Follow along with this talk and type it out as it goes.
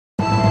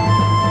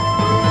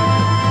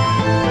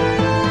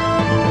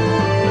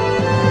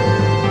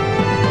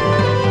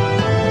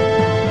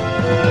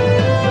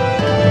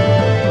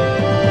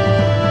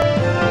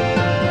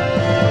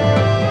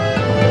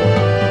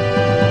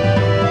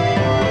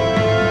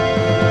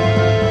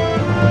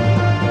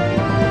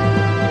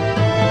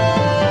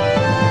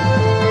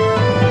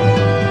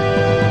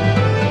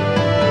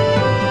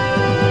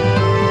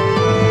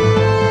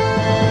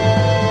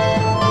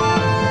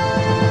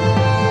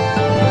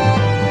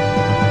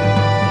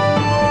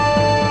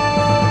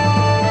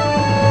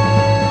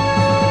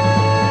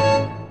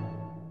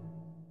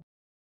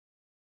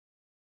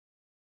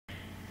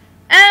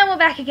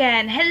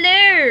again.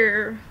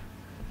 Hello.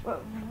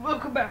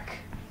 Welcome back.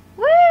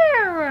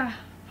 Woo!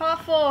 Part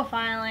 4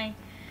 finally.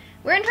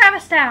 We're in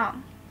Travis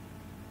Town.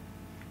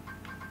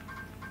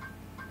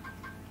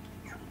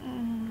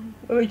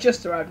 Well, we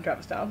just arrived in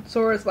Travis Town.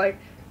 Sora's like,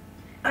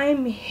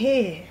 I'm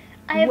here.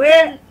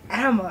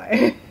 Am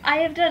I? I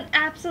have done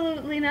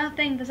absolutely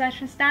nothing besides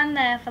to stand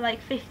there for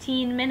like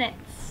 15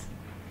 minutes.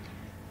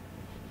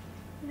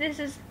 This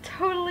is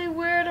totally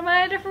weird. Am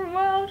I in a different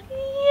world?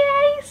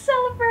 Yay!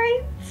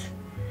 Celebrate!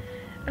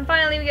 And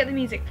finally we get the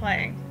music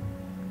playing.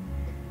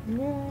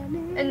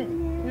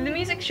 And the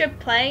music should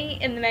play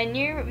in the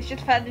menu. It was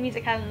just the fact the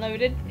music hadn't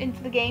loaded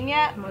into the game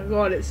yet. Oh my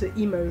god, it's an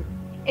emo.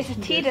 It's a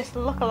Tidus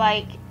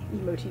lookalike.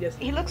 Emo Tidus.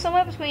 He looks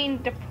somewhere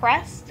between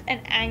depressed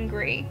and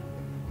angry.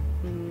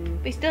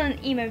 But he's still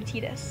an emo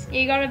Tidus.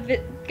 You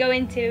gotta go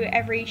into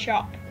every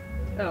shop.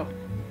 Oh.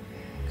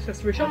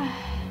 Accessory shop?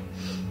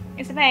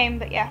 It's a pain,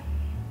 but yeah.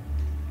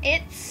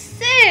 It's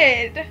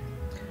Sid!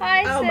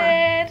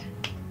 Hi, Sid!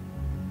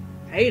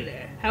 Hey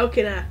there, how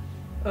can I...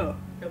 Oh,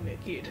 I'm a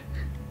kid.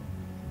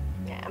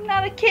 I'm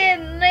not a kid,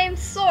 the name's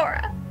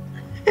Sora.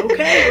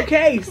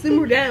 Okay,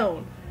 simmer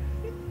down.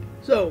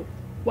 So,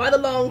 why the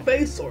long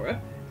face, Sora?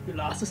 You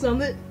lost or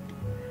something?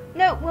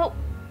 No, well,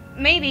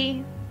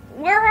 maybe.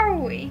 Where are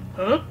we?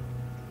 Huh?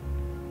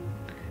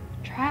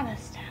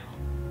 Travis Town.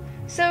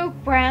 So,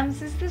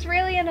 Grams, is this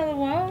really another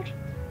world?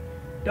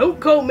 Don't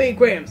call me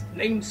Grams,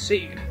 name's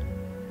Sid.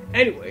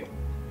 Anyway,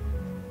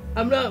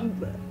 I'm not...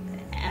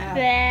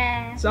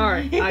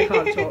 Sorry, I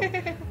can't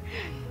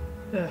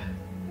talk.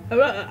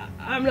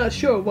 I'm not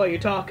sure what you're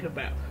talking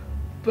about,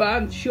 but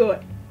I'm sure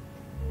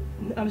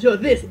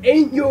this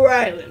ain't your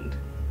island.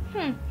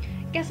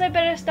 Guess I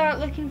better start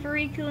looking for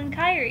Riku and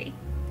Kairi.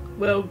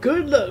 Well,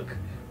 good luck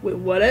with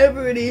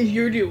whatever it is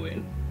you're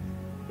doing.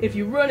 If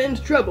you run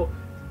into trouble,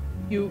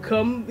 you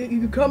come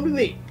to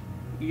me.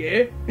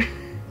 Yeah?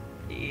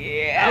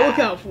 Yeah. I'll look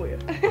out for you.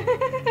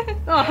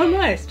 Oh, how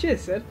nice.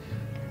 Cheers, Sid.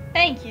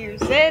 Thank you,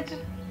 Sid.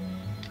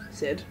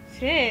 Sid.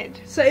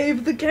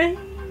 Save the game.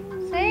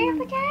 Save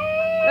the game.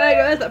 There you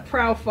go, there's that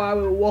Proudfire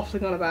we were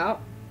waffling on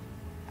about.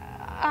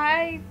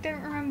 I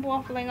don't remember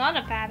waffling on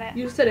about it.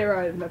 You said it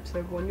right in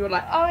episode 1. You were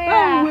like, oh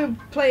yeah, we're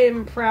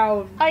playing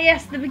Proud. Oh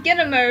yes, the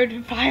beginner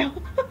mode file.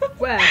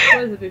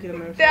 Where's the beginner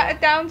mode file?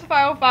 Down to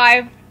file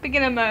 5,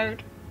 beginner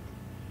mode.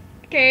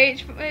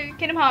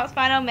 Kingdom Hearts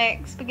Final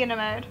Mix, beginner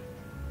mode.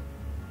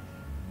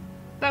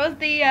 That was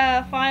the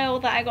file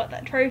that I got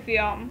that trophy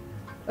on.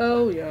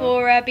 Oh yeah.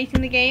 For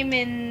beating the game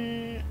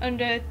in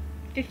under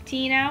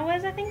 15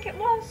 hours, I think it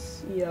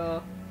was.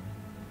 Yeah.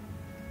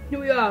 Here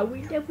we are,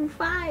 we're level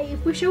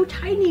 5. We're so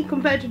tiny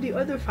compared to the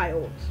other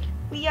files.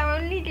 We are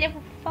only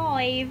level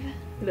 5.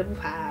 Level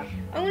 5.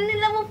 Only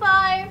level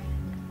 5.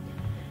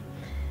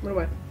 Run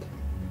away.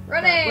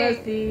 Running. Where's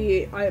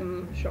the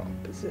item shop?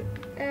 Is it?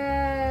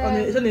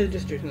 It's only the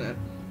district, isn't it?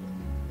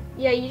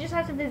 Yeah, you just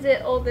have to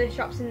visit all the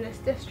shops in this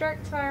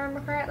district, if I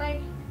remember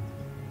correctly.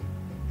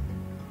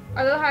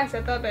 I don't know how I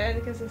said that, but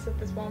because I said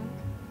this one.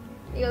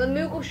 You got the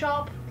Moogle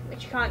shop,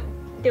 which you can't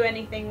do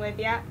anything with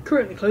yet.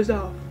 Currently closed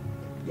off.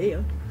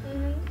 Yeah.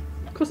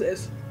 Of course it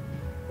is.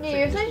 Yeah,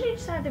 you essentially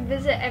just have to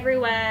visit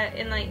everywhere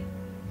in, like,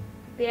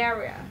 the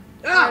area.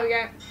 Ah! There we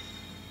go.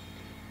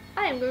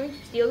 I am going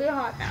to steal your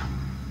heart now.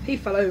 He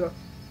fell over.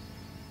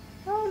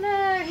 Oh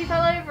no, he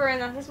fell over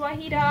and that is why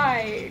he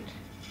died.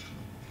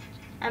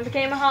 And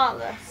became a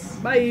Heartless.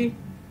 Bye!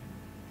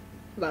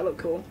 That looked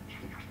cool.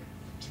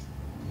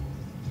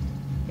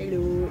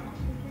 Hello.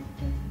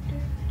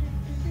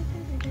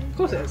 Of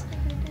course it is.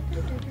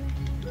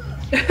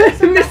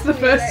 Missed the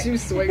first 2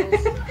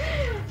 swings.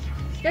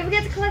 Don't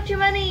forget to collect your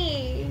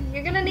money.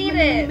 You're gonna need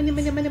it.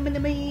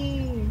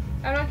 Money.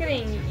 I'm not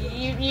kidding.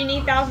 You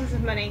need thousands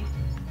of money.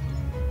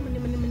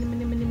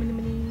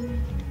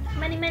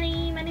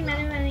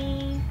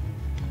 Money.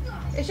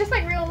 It's just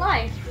like real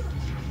life.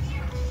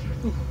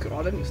 Oh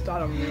god, I didn't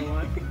start on real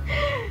life.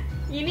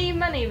 You need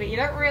money, but you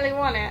don't really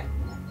want it.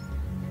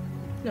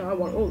 No, I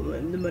want all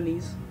the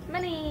monies.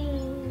 Money.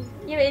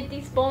 Yeah, but it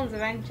despawns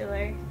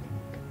eventually.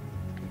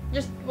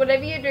 Just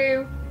whatever you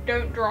do,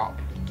 don't drop.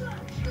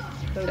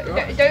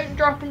 Don't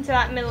drop into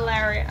that middle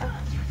area.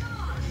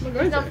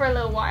 It's not for a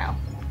little while.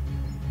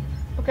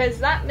 Because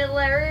that middle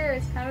area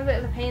is kind of a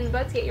bit of a pain in the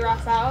butt to get your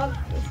ass out of,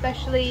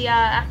 especially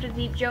after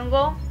Deep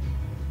Jungle.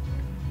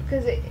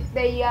 Because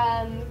they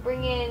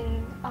bring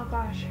in, oh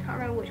gosh, I can't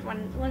remember which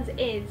ones it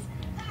is.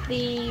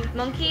 The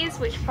monkeys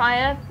which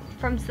fire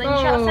from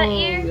slingshots at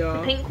you, yeah.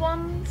 the pink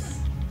ones.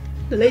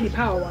 The Lady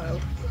Power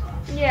Wild.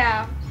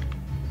 Yeah.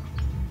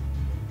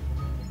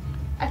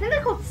 I think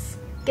they're called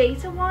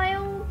Skater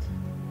Wild.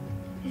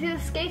 Is it a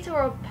Skater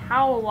or a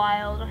Power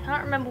Wild? I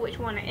can't remember which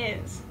one it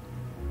is.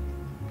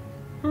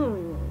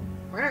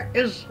 Where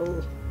is he?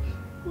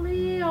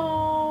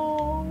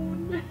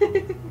 Leon.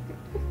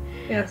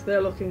 Yes,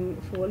 they're looking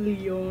for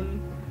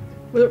Leon.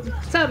 Well,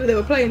 sadly, they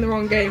were playing the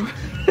wrong game.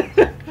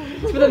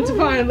 For them to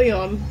find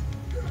Leon.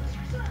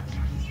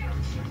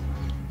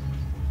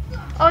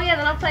 Oh yeah,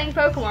 they're not playing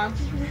Pokemon.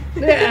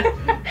 Yeah.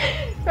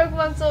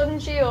 Pokemon Sword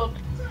and Shield.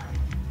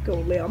 Go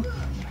on, Leon.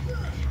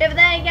 Yeah, but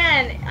then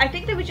again, I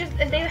think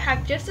they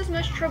have just as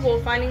much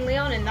trouble finding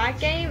Leon in that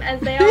game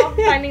as they are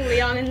finding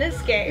Leon in this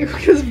game.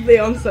 Because of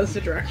Leon's sense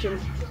of direction.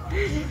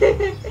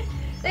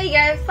 There you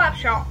go, slap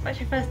shot. That's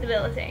your first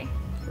ability.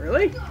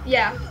 Really?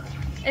 Yeah,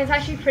 it's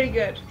actually pretty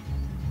good.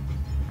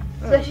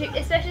 Oh.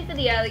 Especially for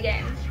the early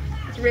game.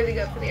 It's really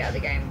good for the early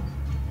game.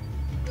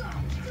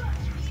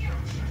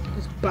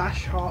 Just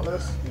bash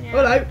Heartless. Yeah.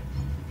 Hello.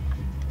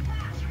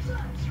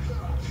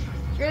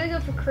 It's really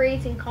good for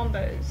creating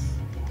combos.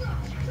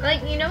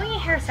 Like, you know when you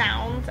hear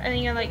sounds and then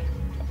you're like,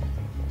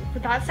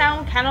 but that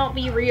sound cannot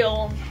be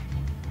real.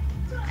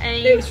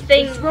 And you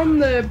think... It's from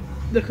the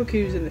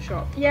cuckoos in the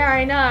shop. Yeah,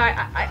 I know.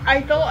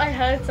 I thought I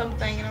heard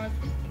something and I was...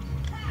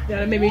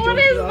 Yeah, it made me What jump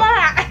is as well.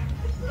 that?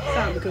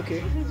 Sound the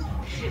cuckoo.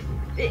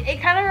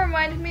 It kind of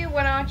reminded me of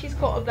when Archie's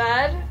caught a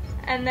bird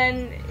and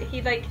then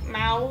he like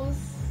meows.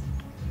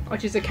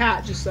 Archie's a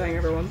cat, just saying,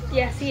 everyone.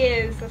 Yes, he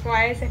is. That's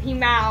why I said he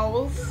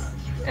meows.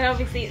 And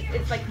obviously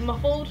it's like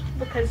muffled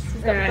because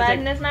he's got a bird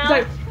in his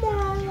mouth.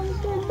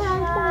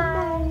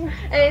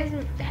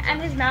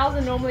 And his mouths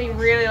are normally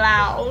really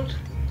loud.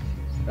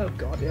 Oh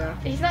god, yeah.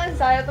 He's not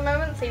inside at the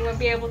moment, so you won't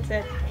be able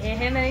to hear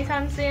him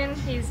anytime soon.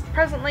 He's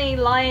presently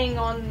lying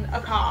on a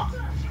car.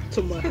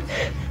 Somewhere.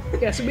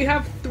 Yeah, so we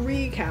have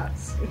 3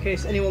 cats, in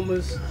case anyone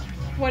was...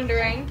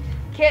 wondering.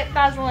 Kit,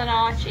 Basil, and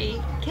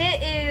Archie.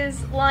 Kit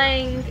is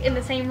lying in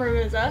the same room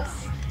as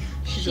us.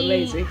 She's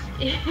lazy.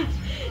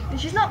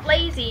 She's not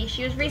lazy.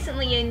 She was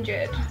recently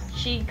injured.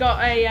 She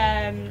got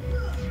a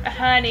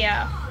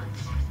hernia.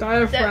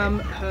 Diaphragm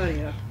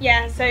hernia.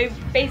 Yeah, so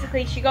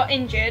basically she got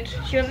injured.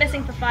 She went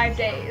missing for 5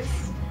 days.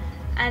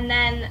 And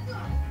then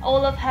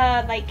all of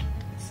her like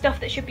stuff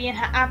that should be in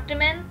her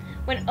abdomen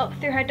went up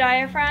through her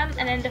diaphragm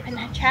and ended up in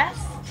her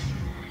chest.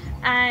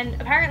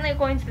 And apparently,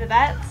 according to the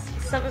vets,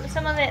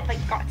 some of it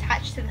like got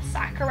attached to the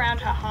sac around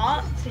her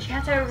heart. So she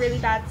had to have a really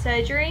bad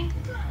surgery.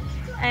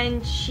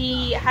 And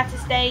she had to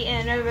stay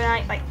in an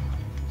overnight like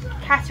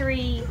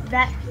cattery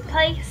vet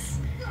place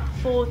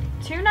for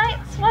 2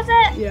 nights, was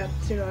it? Yeah,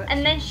 2 nights.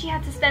 And then she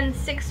had to spend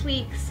 6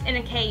 weeks in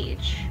a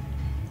cage.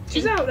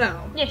 She's out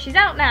now. Yeah, she's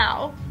out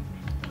now.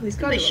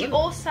 But she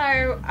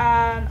also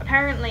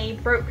apparently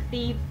broke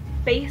the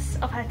base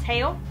of her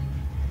tail,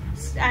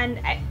 and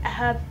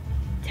her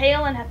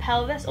tail and her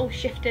pelvis all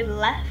shifted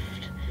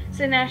left.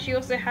 So now she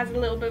also has a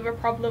little bit of a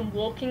problem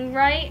walking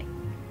right.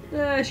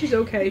 Yeah, she's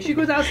okay. She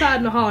goes outside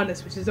in a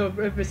harness, which is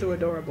so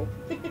adorable.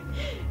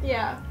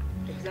 Yeah.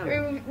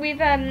 Exactly. We've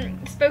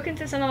spoken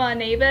to some of our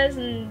neighbours,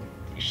 and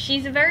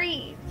she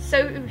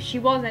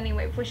was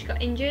anyway before she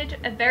got injured,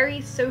 a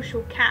very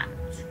social cat.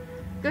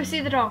 Go see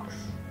the dogs.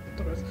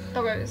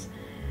 Doggos.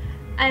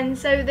 And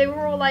so they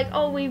were all like,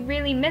 oh, we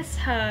really miss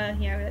her,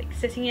 you know, like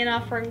sitting in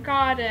our front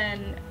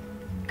garden,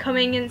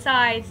 coming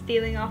inside,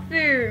 stealing our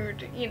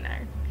food, you know,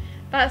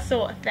 that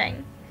sort of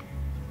thing.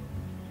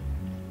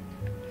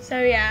 So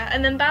yeah,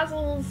 and then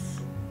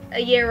Basil's a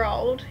year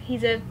old.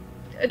 He's a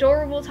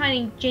adorable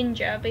tiny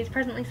ginger, but he's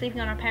presently sleeping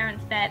on our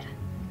parents' bed.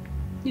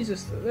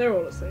 They're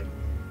all the same.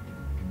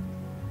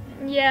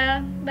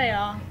 Yeah, they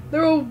are.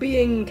 They're all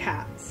being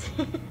cats.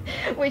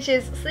 Which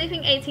is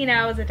sleeping 18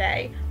 hours a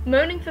day,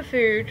 moaning for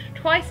food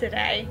twice a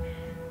day,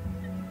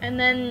 and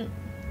then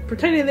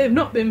pretending they've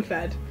not been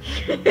fed.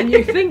 And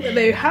you think that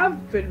they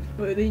have been,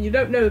 but then you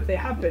don't know if they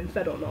have been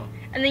fed or not.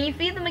 And then you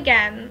feed them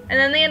again, and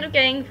then they end up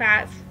getting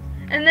fat,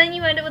 and then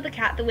you end up with a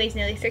cat that weighs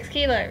nearly 6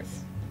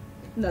 kilos.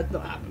 That's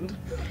not happened.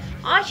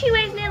 Archie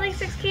weighs nearly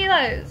 6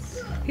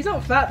 kilos. He's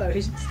not fat though,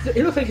 he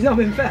looks like he's not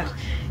been fed.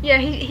 Yeah,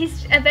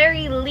 he's a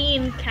very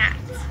lean cat.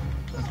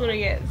 That's what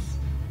he is.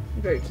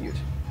 Very cute.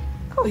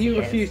 Of course You he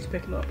refuse is. to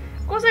pick him up.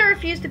 Of course I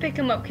refused to pick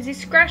him up because he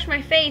scratched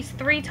my face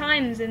 3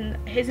 times in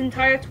his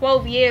entire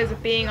 12 years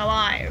of being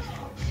alive.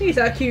 He's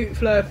that cute,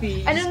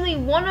 fluffy. And only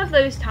one of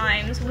those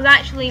times was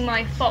actually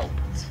my fault.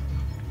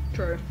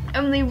 True.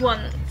 Only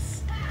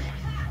once.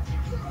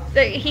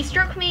 So he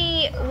struck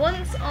me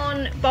once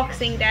on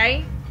Boxing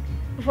Day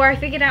before I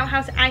figured out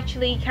how to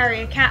actually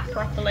carry a cat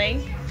properly.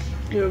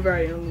 You were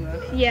very young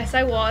there. Yes,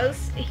 I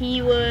was.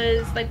 He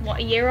was like, what,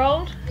 a year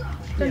old?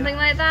 Something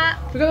like that.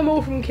 We got them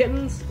all from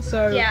kittens,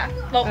 so... Yeah,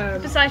 well,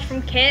 besides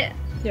from Kit.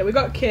 Yeah, we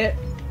got Kit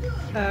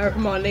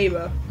from our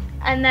neighbour.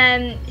 And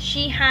then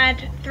she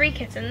had 3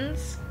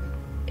 kittens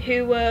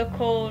who were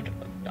called,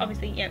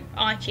 obviously, you know,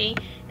 Archie.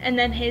 And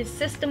then his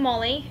sister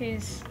Molly,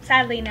 who's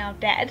sadly now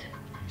dead.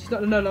 She's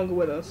no longer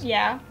with us.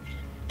 Yeah.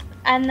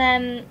 And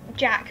then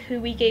Jack, who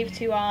we gave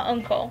to our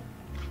uncle.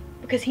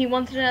 Because he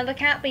wanted another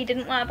cat, but he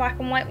didn't want a black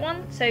and white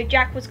one. So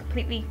Jack was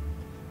completely...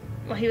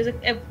 Well, he was a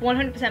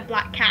 100%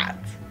 black cat.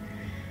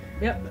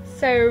 Yep.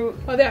 So...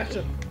 Oh, the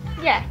actor.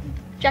 Yeah.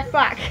 Jack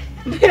Black.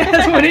 Yeah,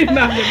 that's what I need to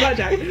name him, Black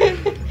Jack.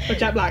 Or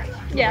Jack Black.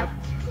 Yeah.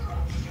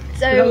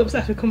 So... I was So...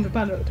 obsessed with Kung Fu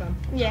Panda at the time.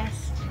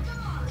 Yes.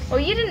 Well,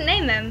 you didn't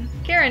name them.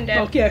 Kieran did.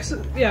 Oh, yes.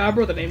 Yeah, our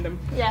brother named him.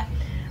 Yeah.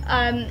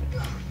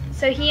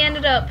 So he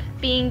ended up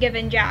being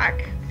given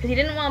Jack because he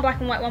didn't want a black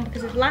and white one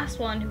because his last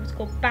one, who was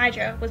called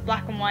Badger, was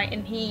black and white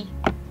and he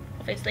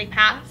obviously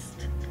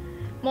passed.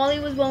 Molly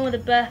was born with a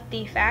birth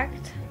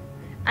defect,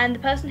 and the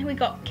person who we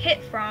got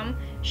Kit from,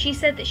 she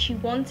said that she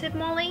wanted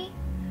Molly,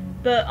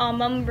 but our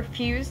mum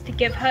refused to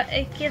give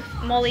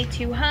Molly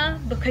to her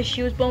because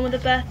she was born with a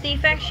birth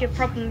defect. She had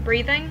problem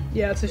breathing.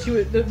 Yeah, so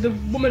the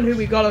woman who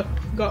we got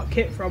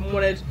Kit from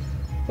wanted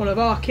one of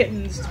our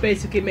kittens to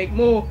basically make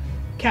more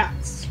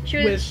cats. She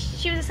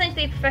was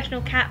essentially a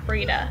professional cat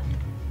breeder.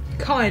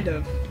 Kind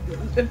of.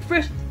 A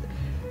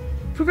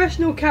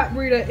professional cat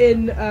breeder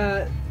in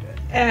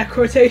air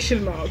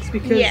quotation marks,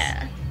 because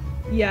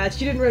yeah,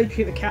 she didn't really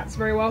treat the cats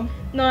very well.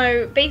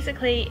 No,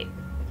 basically,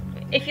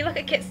 if you look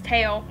at Kit's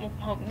tail,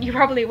 well, you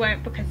probably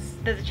won't because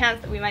there's a chance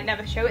that we might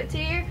never show it to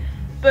you,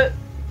 but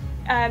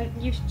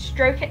you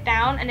stroke it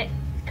down and it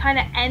kind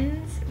of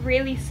ends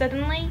really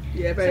suddenly.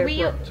 Yeah,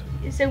 very abrupt.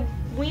 So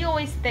we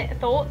always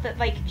thought that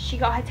like she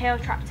got her tail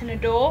trapped in a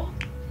door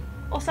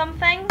or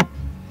something.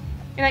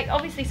 And, like,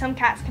 obviously some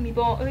cats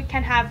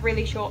can have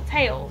really short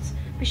tails,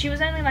 but she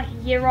was only like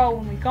a year old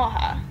when we got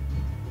her.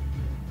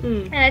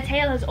 And her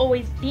tail has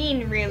always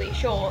been really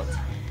short.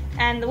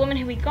 And the woman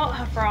who we got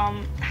her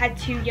from had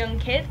 2 young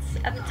kids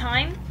at the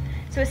time,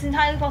 so it's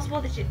entirely possible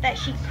that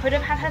she could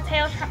have had her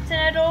tail trapped in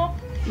her door.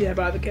 Yeah,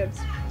 by the kids.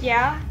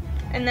 Yeah,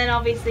 and then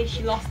obviously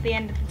she lost the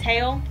end of the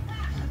tail.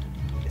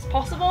 It's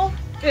possible.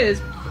 It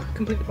is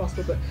completely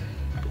possible, but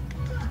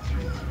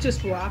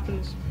just what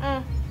happens.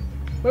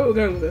 Where are we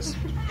going with this?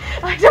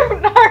 I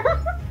don't know.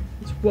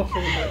 It's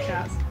waffling about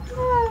cats.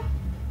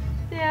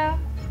 Yeah.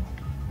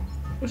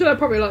 I'm sure there are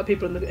probably a lot of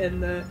people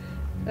in the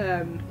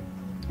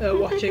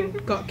watching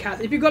got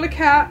cats. If you've got a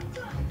cat,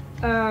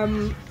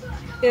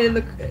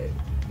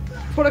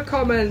 put a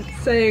comment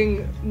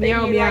saying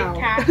meow meow.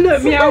 Like No,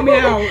 meow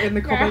meow in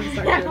the comment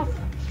section.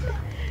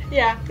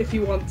 Yeah. If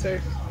you want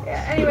to.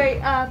 Yeah. Anyway,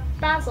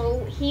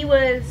 Basil, he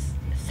was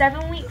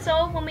 7 weeks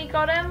old when we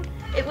got him.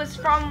 It was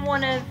from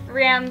one of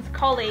Rianne's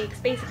colleagues.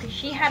 Basically,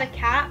 she had a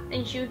cat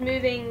and she was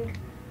moving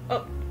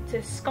up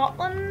to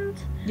Scotland.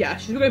 Yeah,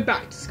 she's going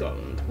back to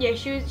Scotland. Yeah,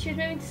 she was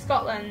moving to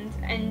Scotland,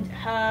 and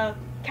her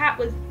cat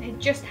had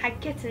just had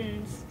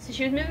kittens, so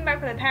she was moving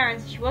back with her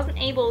parents. She wasn't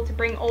able to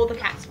bring all the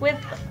cats with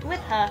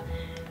her.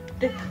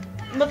 The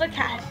mother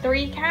cat had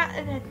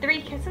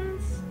 3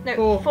 kittens.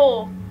 No,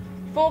 4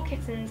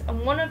 kittens,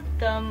 and one of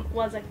them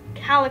was a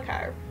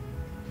calico.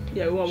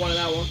 Yeah, we want one of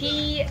that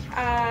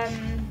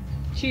one.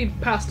 She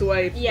passed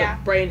away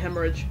from brain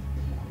hemorrhage.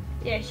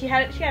 Yeah, she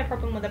had a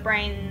problem with her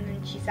brain,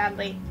 and she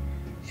sadly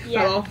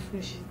fell off.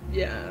 And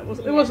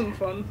it wasn't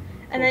fun.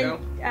 And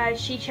then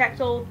she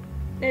checked all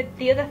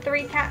the other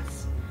 3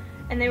 cats,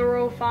 and they were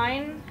all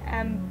fine.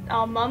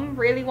 Our mum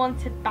really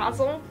wanted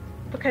Basil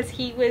because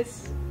he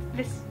was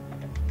this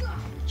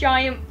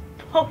giant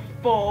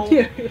puffball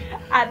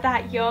at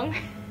that young,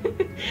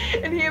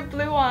 and he had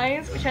blue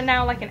eyes, which are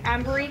now like an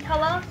ambery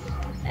colour,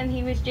 and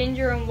he was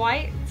ginger and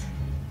white.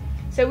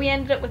 So we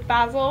ended up with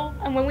Basil,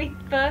 and when we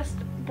first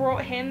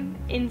brought him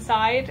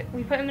inside,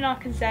 we put him in our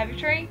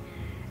conservatory,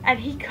 and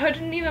he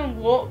couldn't even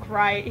walk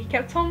right. He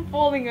kept on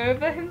falling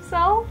over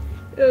himself.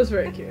 It was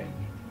very cute.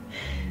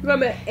 We got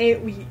him at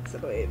 8 weeks, I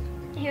believe.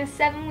 He was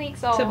 7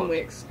 weeks old. 7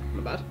 weeks,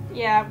 not bad.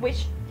 Yeah,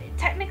 which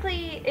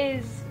technically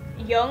is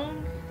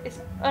young.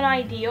 It's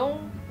unideal.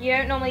 You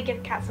don't normally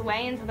give cats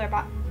away until they're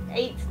about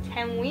 8 to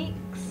 10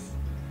 weeks.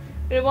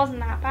 But it wasn't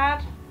that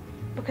bad,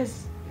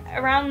 because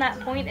around that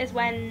point is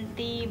when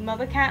the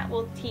mother cat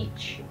will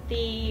teach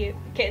the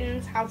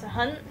kittens how to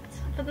hunt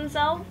for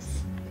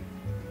themselves,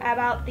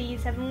 about the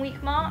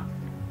 7-week mark.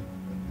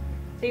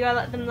 So you gotta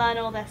let them learn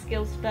all their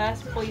skills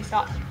first before you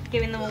start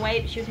giving them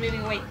away. But she was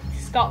moving away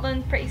to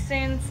Scotland pretty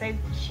soon, so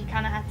she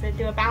kind of had to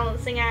do a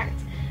balancing act.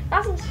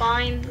 Basil's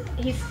fine.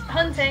 He's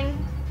hunting.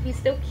 He's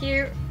still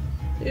cute.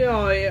 Yeah,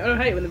 I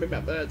don't hate when they bring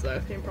back birds though.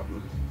 Same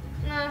problem.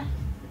 Nah.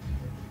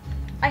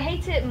 I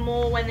hate it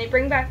more when they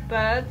bring back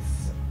birds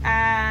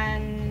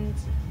and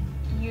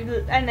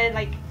they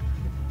like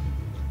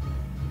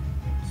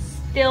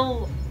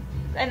still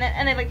and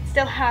they like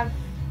still have.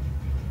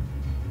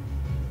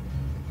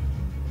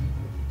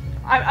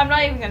 I'm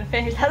not even going to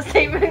finish that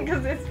statement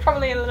because it's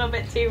probably a little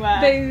bit too.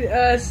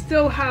 They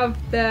still have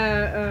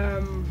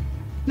their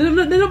they've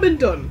not been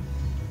done.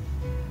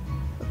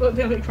 What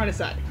are you trying to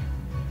say?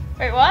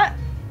 Wait, what?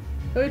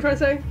 What are you trying to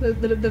say?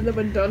 They've not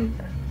been done.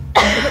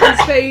 They've not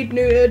been spayed,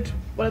 neutered,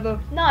 whatever.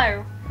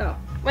 No. Oh.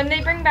 When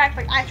they bring back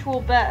like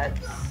actual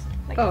birds,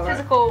 like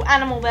physical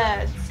animal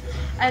birds,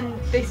 and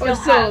they still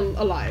still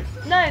alive.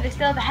 No, they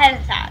still have the head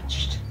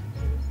attached.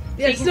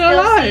 Yeah, it's still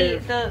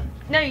alive.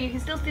 You can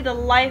still see the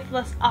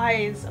lifeless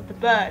eyes of the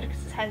bird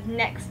because it has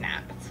neck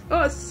snapped.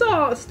 Oh,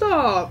 stop!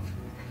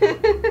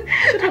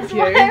 That's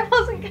why I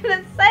wasn't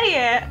gonna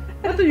say it.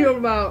 I thought you were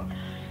about.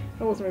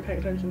 I wasn't really paying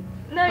attention.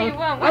 No, you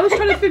weren't. I was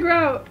trying to figure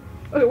out.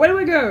 Okay, where do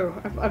I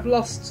go? I've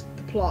lost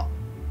the plot.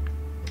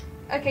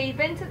 Okay, you've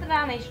been to the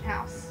Dalmatian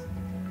house.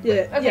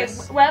 Yeah. Okay.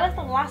 Yes. Where was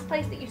the last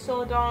place that you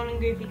saw Donald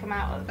and Goofy come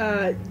out of?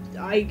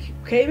 I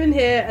came in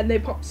here and they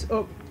popped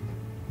up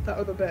that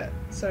other bit.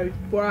 So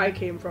where I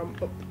came from,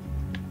 up.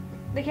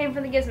 They came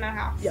from the Gizmo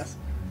house. Yes.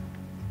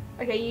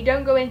 Okay, you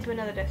don't go into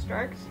another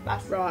district.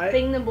 That's right.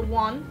 Thing number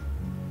 1.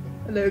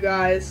 Hello,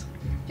 guys.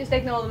 Just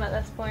ignore them at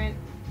this point.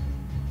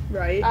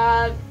 Right.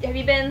 Have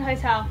you been in the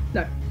hotel?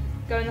 No.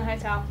 Go in the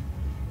hotel.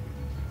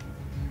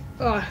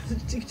 Oh, you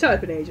can tell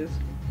it's been ages.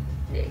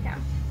 Yeah, you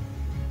can.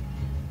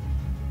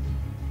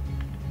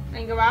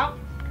 And go out?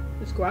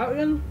 Let's go out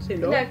again?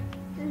 Same door? No.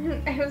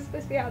 It was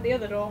supposed to be out the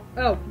other door.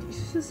 Oh, you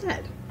just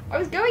said. I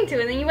was going to,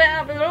 and then you went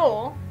out the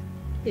door.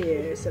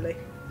 Yeah, silly.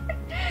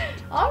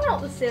 I'm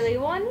not the silly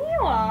one, you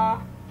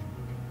are.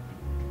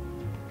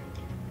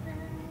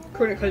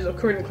 Currently closed off,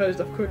 currently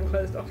closed off, currently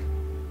closed off.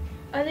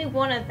 Only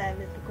one of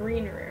them is the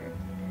green room.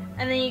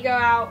 And then you go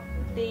out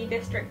the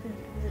district,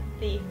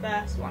 the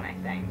first one, I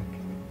think.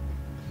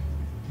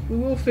 We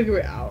will figure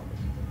it out.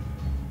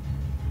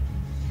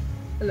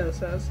 Hello,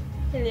 sirs.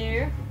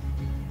 Hello.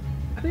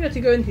 I think I have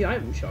to go into the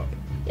item shop.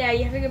 Yeah,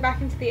 you have to go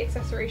back into the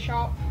accessory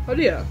shop. Oh,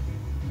 do you?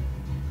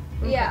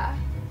 Okay. Yeah.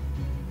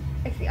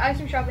 If the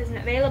item shop isn't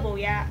available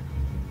yet,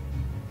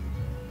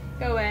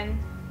 go in,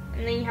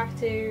 and then you have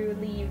to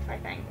leave, I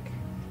think.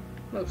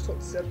 No,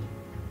 stop, Sid.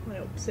 I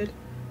hope, Sid.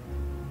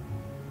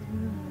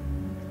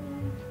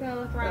 Just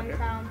gonna look around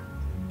town.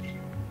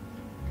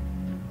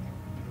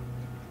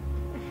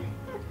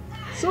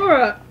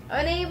 Sora!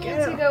 Unable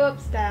Get to out. go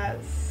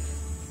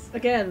upstairs.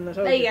 Again, I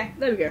told There you. you go.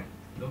 There we go.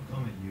 They'll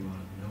come at you out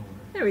of nowhere.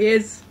 There he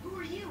is. Who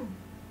are you?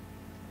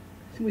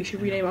 I think we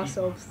should rename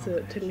ourselves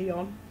to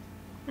Leon.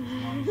 As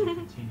long as you continue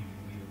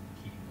to wield the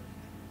Keyblade.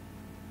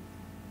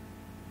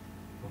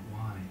 But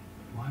why?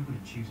 Why would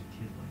it choose a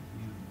kid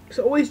like you? Because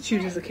it always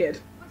chooses a kid.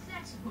 What's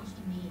that supposed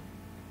to mean?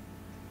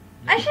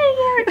 Actually,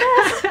 yeah, it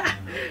does.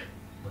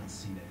 Let's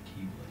see that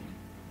Keyblade.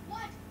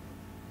 What?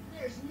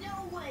 There's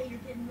no way you're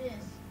getting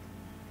this.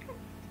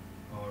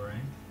 Alright.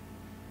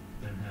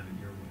 Then have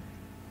it your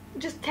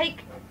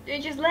way.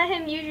 Just let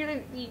him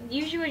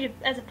use you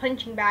as a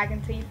punching bag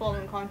until you fall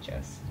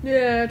unconscious.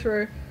 Yeah,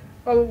 true.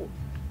 Oh,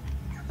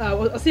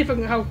 well, I'll see if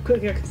how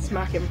quickly I can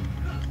smack him.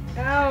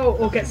 Ow!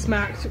 Or get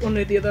smacked, one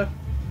or the other.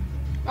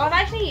 I've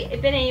actually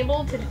been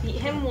able to defeat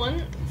him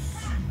once.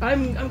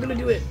 I'm gonna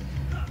do it.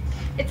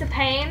 It's a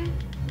pain.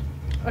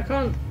 I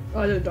can't. Oh,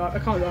 I don't dodge. I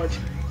can't dodge.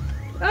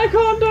 I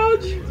can't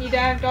dodge. You don't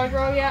have dodge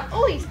roll yet.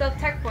 Oh, you still have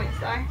tech points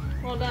though.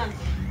 Well done.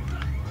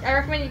 I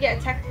recommend you get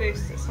a tech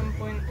boost at some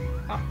point.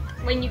 Oh,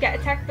 when you get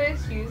a tech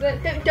boost, use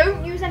it.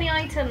 Don't use any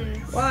items.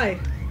 Why?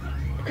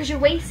 Because you're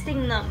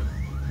wasting them.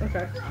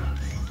 Okay.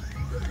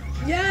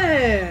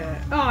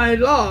 Yeah! Oh, I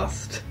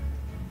lost.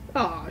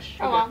 Oh,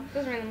 shit. Oh well,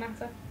 doesn't really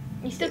matter.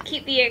 You still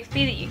keep the EXP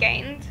that you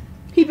gained.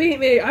 He beat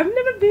me. I've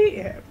never beat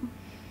him.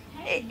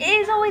 It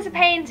is always a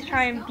pain to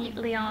try and beat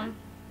Leon.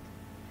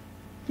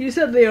 You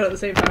said Leon at the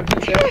same time.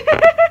 Too, so.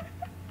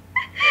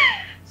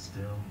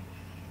 Still,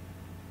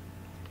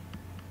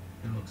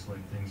 it looks like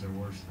things are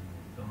worse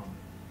than we thought.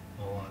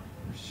 A lot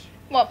worse.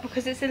 What,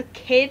 because it's a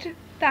kid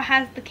that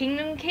has the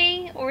Kingdom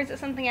Key, or is it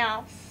something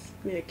else?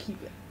 Yeah,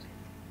 keep it.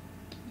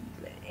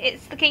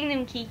 It's the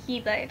Kingdom Key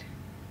Keyblade.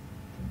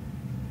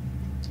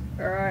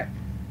 Alright.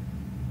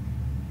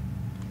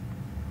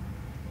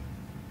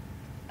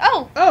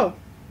 Oh! Oh!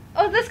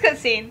 This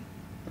cutscene.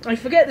 I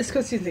forget this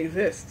cutscene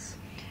exists.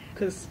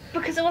 Because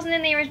Because it wasn't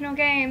in the original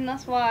game,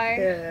 that's why.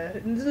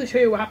 it doesn't show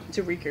you what happened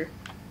to Riku.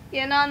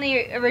 Yeah, not in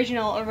the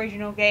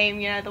original game,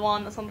 you know, the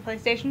one that's on the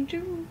PlayStation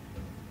 2.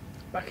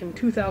 Back in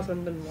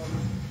 2001.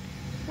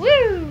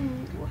 Woo!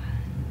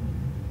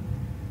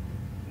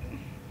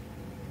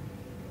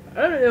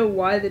 I don't know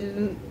why they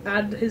didn't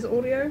add his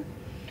audio.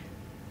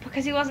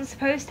 Because he wasn't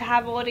supposed to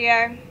have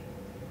audio.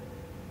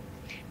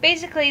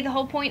 Basically, the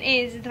whole point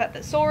is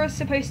that Sora's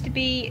supposed to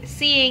be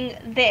seeing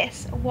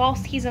this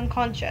whilst he's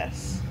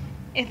unconscious.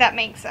 If that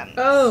makes sense.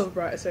 Oh,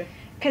 right, I see.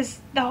 Because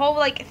the whole,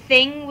 like,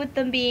 thing with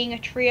them being a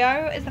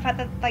trio is the fact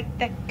that, like,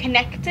 they're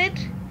connected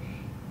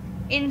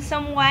in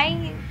some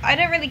way. I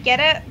don't really get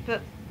it,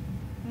 but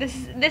this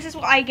is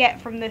what I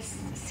get from this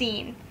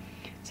scene.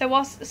 So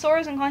whilst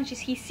Sora's unconscious,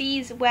 he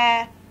sees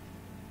where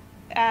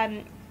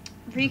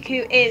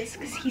Riku is,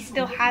 because he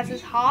still has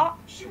his heart.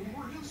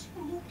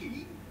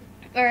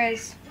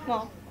 Whereas,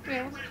 well, you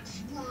know.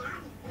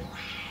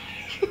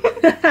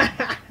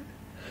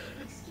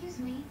 Excuse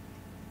me,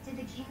 did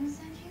the king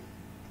send you?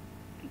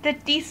 The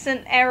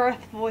decent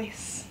Aerith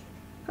voice.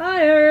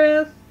 Hi,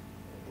 Aerith.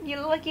 You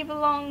look like you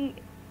belong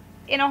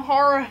in a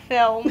horror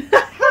film.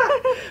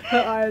 Her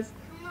eyes.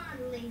 Come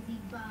on, lazy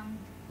bum.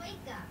 Wake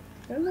up.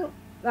 I don't know.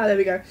 Ah, there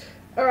we go.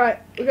 Alright,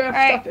 we're gonna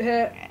have to stop it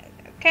here.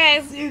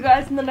 Okay, See you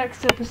guys in the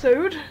next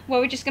episode.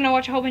 well, we're just gonna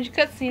watch a whole bunch of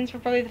cutscenes for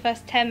probably the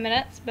first 10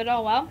 minutes, but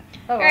oh well.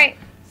 Oh, Alright,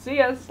 see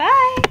ya.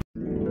 bye!